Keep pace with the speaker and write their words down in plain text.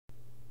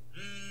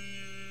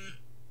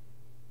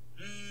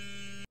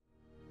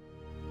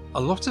A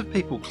lot of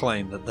people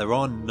claim that there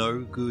are no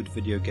good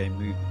video game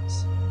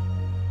movies.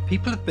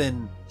 People have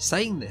been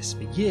saying this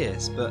for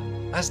years, but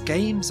as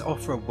games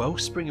offer a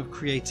wellspring of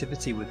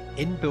creativity with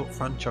inbuilt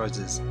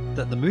franchises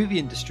that the movie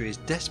industry is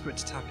desperate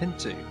to tap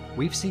into,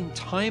 we've seen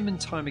time and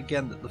time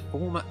again that the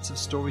formats of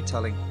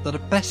storytelling that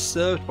are best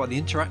served by the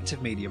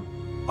interactive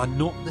medium are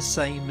not the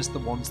same as the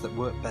ones that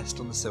work best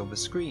on the silver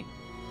screen.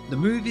 The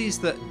movies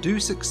that do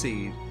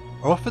succeed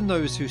are often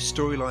those whose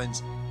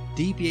storylines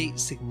deviate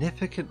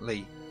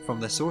significantly from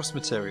their source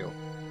material.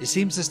 It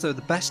seems as though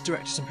the best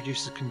directors and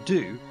producers can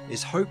do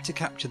is hope to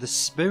capture the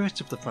spirit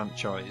of the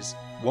franchise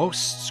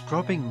whilst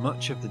scrubbing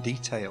much of the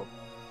detail.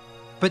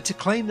 But to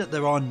claim that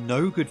there are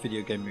no good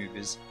video game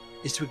movies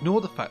is to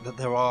ignore the fact that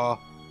there are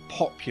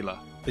popular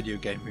video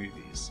game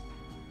movies.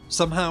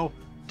 Somehow,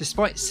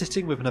 despite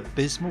sitting with an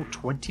abysmal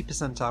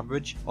 20%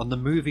 average on the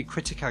movie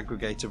critic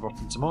aggregator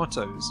Rotten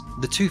Tomatoes,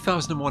 the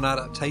 2001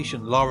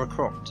 adaptation Lara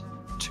Croft,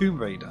 Tomb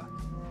Raider,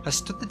 has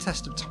stood the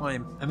test of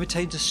time and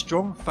retains a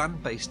strong fan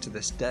base to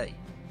this day.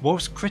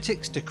 Whilst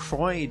critics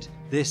decried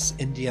this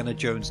Indiana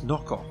Jones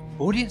knockoff,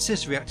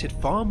 audiences reacted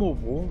far more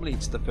warmly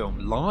to the film,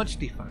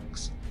 largely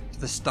thanks to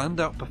the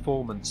standout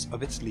performance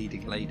of its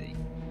leading lady.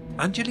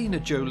 Angelina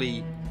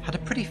Jolie had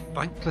a pretty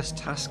thankless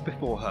task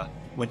before her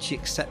when she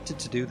accepted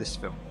to do this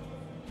film.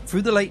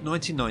 Through the late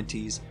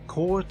 1990s,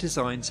 Core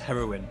Design's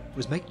heroine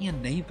was making a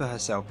name for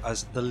herself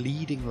as the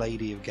leading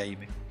lady of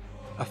gaming.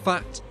 A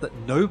fact that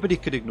nobody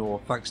could ignore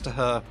thanks to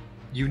her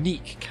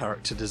unique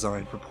character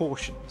design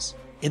proportions.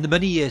 In the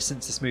many years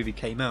since this movie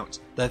came out,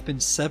 there have been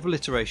several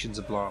iterations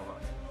of Lara,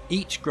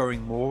 each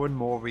growing more and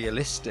more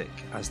realistic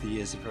as the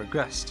years have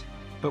progressed.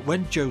 But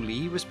when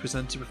Jolie was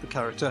presented with the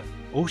character,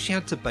 all she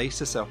had to base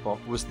herself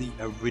off was the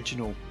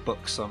original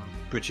buxom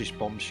British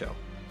bombshell.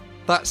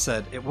 That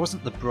said, it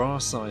wasn't the bra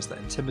size that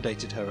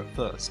intimidated her at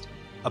first.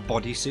 A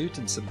bodysuit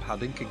and some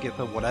padding could give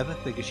her whatever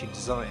figure she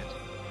desired.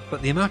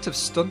 But the amount of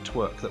stunt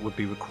work that would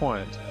be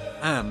required,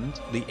 and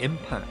the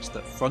impact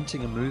that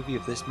fronting a movie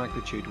of this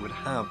magnitude would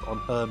have on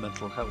her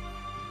mental health.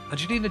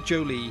 Angelina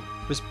Jolie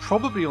was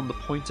probably on the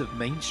point of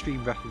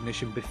mainstream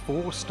recognition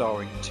before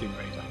starring in Tomb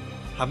Raider.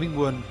 Having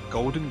won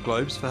Golden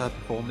Globes for her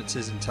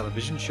performances in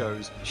television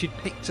shows, she'd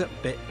picked up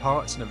bit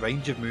parts in a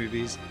range of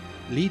movies,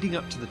 leading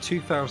up to the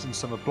 2000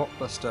 summer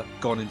blockbuster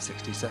Gone in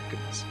 60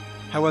 Seconds.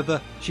 However,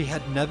 she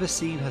had never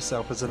seen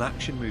herself as an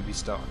action movie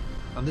star,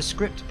 and the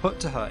script put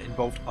to her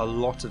involved a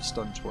lot of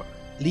stunt work,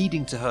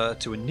 leading to her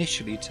to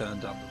initially turn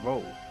down the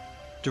role.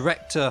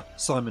 Director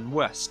Simon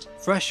West,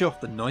 fresh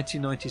off the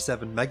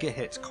 1997 mega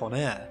hit Con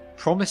Air,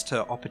 promised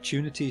her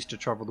opportunities to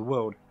travel the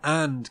world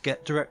and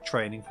get direct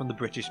training from the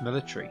British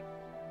military.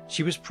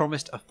 She was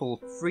promised a full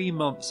 3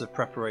 months of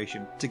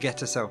preparation to get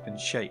herself in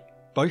shape,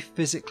 both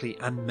physically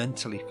and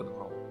mentally for the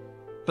role.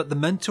 But the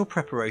mental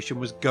preparation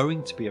was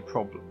going to be a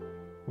problem.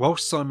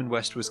 Whilst Simon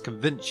West was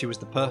convinced she was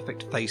the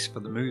perfect face for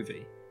the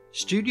movie,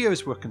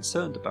 studios were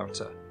concerned about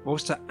her.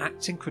 Whilst her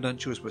acting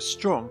credentials were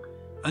strong,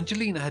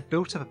 Angelina had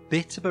built up a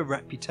bit of a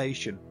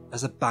reputation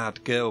as a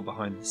bad girl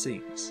behind the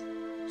scenes.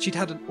 She'd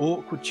had an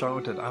awkward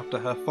childhood after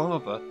her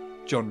father,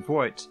 John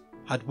Voight,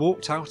 had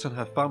walked out on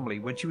her family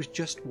when she was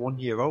just 1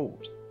 year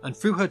old, and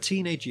through her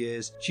teenage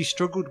years she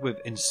struggled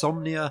with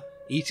insomnia,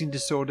 eating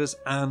disorders,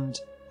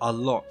 and a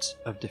lot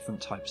of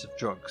different types of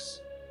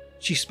drugs.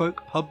 She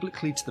spoke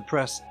publicly to the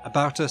press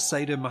about her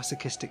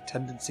sadomasochistic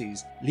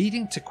tendencies,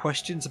 leading to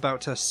questions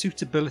about her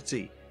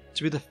suitability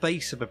to be the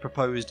face of a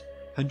proposed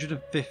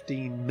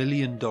 $115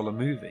 million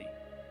movie.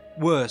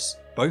 Worse,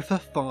 both her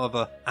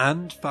father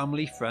and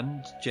family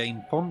friend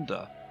Jane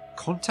Fonda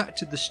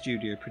contacted the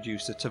studio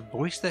producer to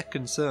voice their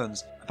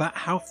concerns about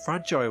how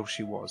fragile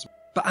she was.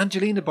 But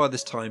Angelina by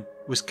this time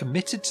was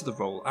committed to the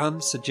role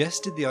and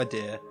suggested the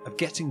idea of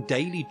getting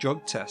daily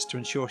drug tests to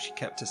ensure she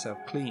kept herself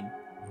clean.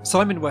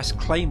 Simon West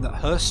claimed that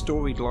her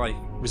storied life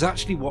was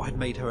actually what had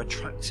made her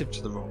attractive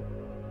to the role.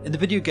 In the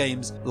video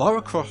games,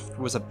 Lara Croft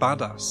was a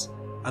badass,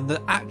 and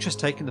the actress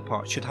taking the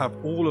part should have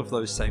all of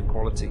those same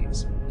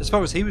qualities. As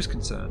far as he was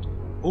concerned,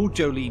 all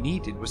Jolie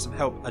needed was some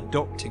help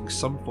adopting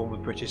some form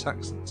of British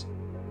accent.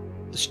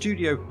 The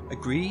studio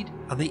agreed,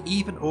 and they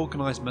even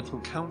organised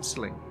mental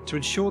counselling to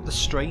ensure the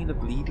strain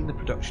of leading the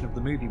production of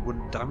the movie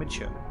wouldn't damage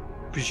her.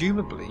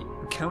 Presumably,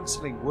 the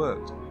counselling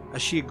worked,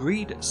 as she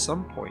agreed at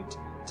some point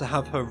to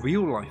have her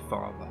real-life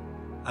father,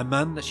 a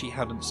man that she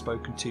hadn't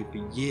spoken to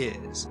for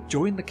years,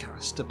 join the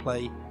cast to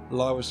play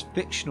Lara's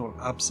fictional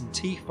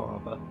absentee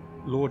father,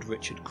 Lord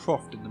Richard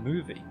Croft, in the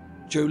movie.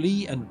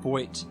 Jolie and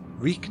Voight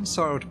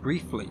reconciled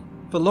briefly,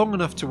 for long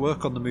enough to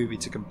work on the movie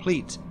to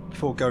complete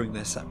before going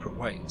their separate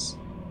ways.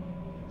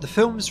 The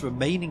film's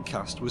remaining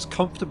cast was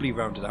comfortably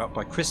rounded out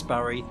by Chris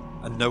Barry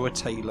and Noah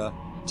Taylor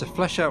to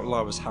flesh out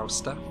Lara's house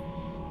staff,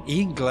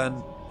 Ian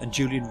Glenn and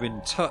Julian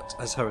Rhind-Tutt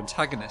as her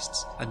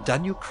antagonists, and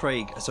Daniel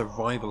Craig as a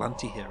rival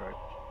anti-hero.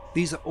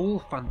 These are all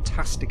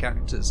fantastic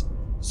actors,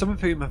 some of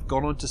whom have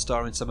gone on to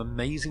star in some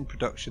amazing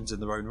productions in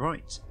their own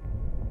right.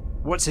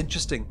 What's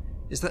interesting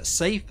is that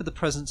save for the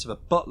presence of a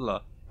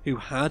butler who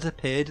had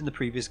appeared in the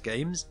previous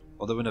games,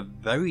 although in a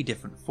very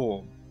different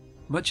form,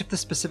 much of the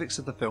specifics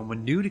of the film were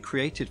newly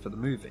created for the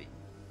movie.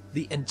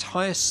 The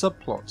entire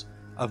subplot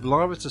of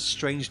Lara's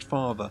estranged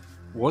father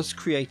was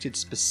created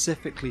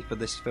specifically for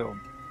this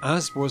film,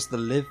 as was the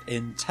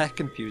live-in tech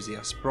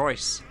enthusiast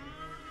Bryce.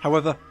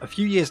 However, a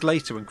few years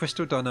later, when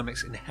Crystal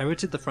Dynamics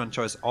inherited the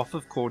franchise off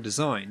of Core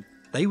Design,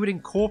 they would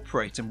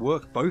incorporate and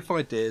work both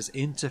ideas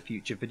into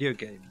future video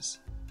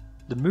games.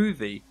 The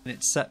movie, in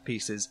its set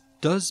pieces,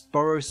 does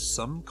borrow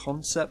some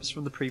concepts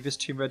from the previous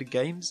Tomb Raider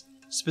games,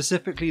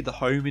 specifically the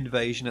home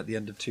invasion at the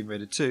end of Tomb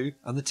Raider 2,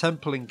 and the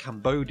temple in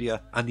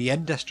Cambodia and the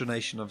end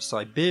destination of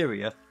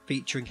Siberia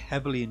featuring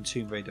heavily in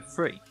Tomb Raider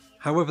 3.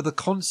 However, the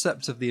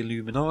concept of the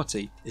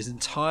Illuminati is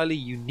entirely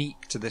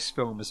unique to this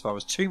film as far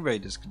as Tomb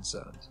Raider is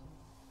concerned.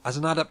 As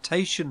an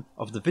adaptation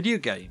of the video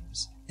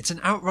games, it's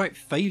an outright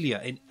failure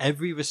in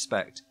every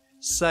respect,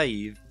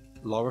 save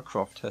Lara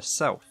Croft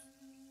herself.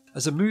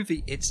 As a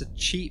movie, it's a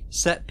cheap,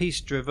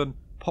 set-piece driven,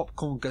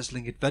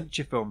 popcorn-guzzling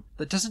adventure film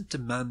that doesn't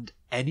demand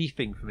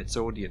anything from its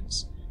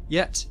audience.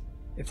 Yet,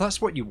 if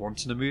that's what you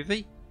want in a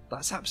movie,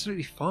 that's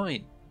absolutely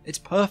fine. It's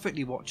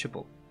perfectly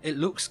watchable. It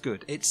looks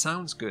good. It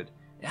sounds good.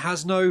 It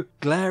has no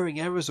glaring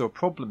errors or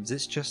problems.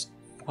 It's just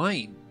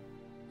fine.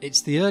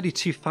 It's the early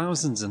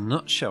 2000s in a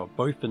nutshell,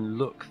 both in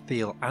look,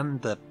 feel, and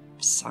the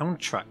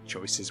soundtrack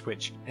choices,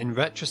 which, in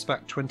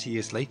retrospect 20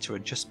 years later, are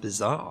just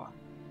bizarre.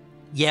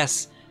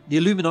 Yes, the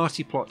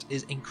Illuminati plot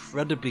is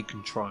incredibly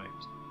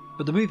contrived,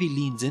 but the movie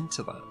leans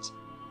into that.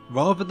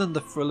 Rather than the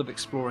thrill of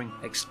exploring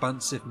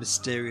expansive,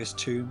 mysterious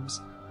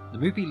tombs, the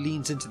movie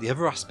leans into the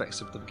other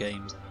aspects of the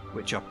games,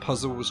 which are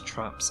puzzles,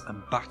 traps,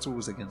 and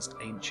battles against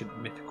ancient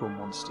mythical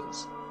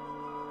monsters.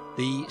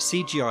 The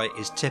CGI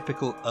is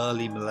typical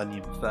early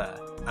millennium fare,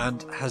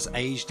 and has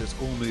aged as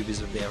all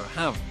movies of the era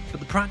have, but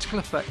the practical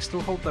effects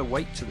still hold their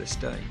weight to this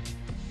day.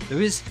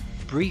 There is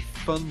brief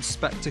fun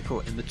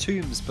spectacle in the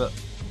tombs, but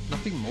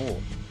nothing more,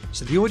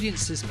 so the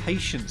audience's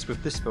patience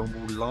with this film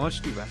will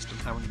largely rest on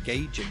how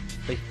engaging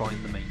they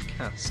find the main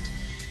cast.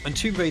 And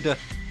Tomb Raider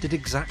did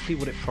exactly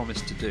what it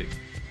promised to do.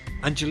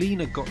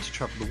 Angelina got to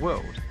travel the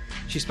world.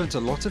 She spent a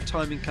lot of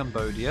time in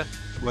Cambodia,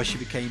 where she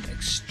became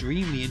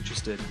extremely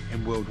interested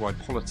in worldwide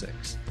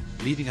politics,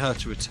 leading her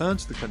to return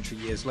to the country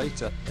years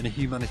later in a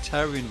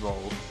humanitarian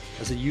role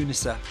as a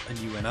UNICEF and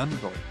UN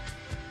envoy.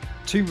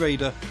 Tomb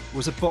Raider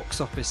was a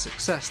box office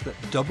success that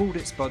doubled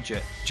its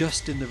budget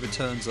just in the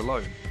returns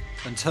alone,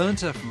 and turned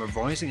her from a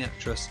rising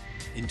actress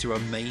into a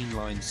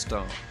mainline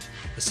star.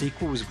 A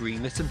sequel was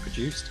greenlit and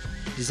produced,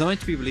 designed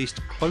to be released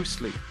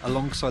closely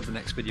alongside the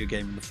next video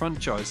game in the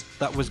franchise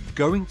that was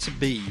going to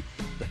be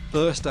the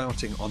first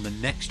outing on the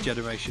next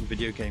generation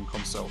video game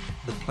console,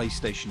 the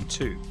PlayStation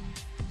 2.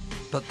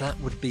 But that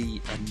would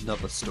be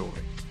another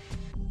story.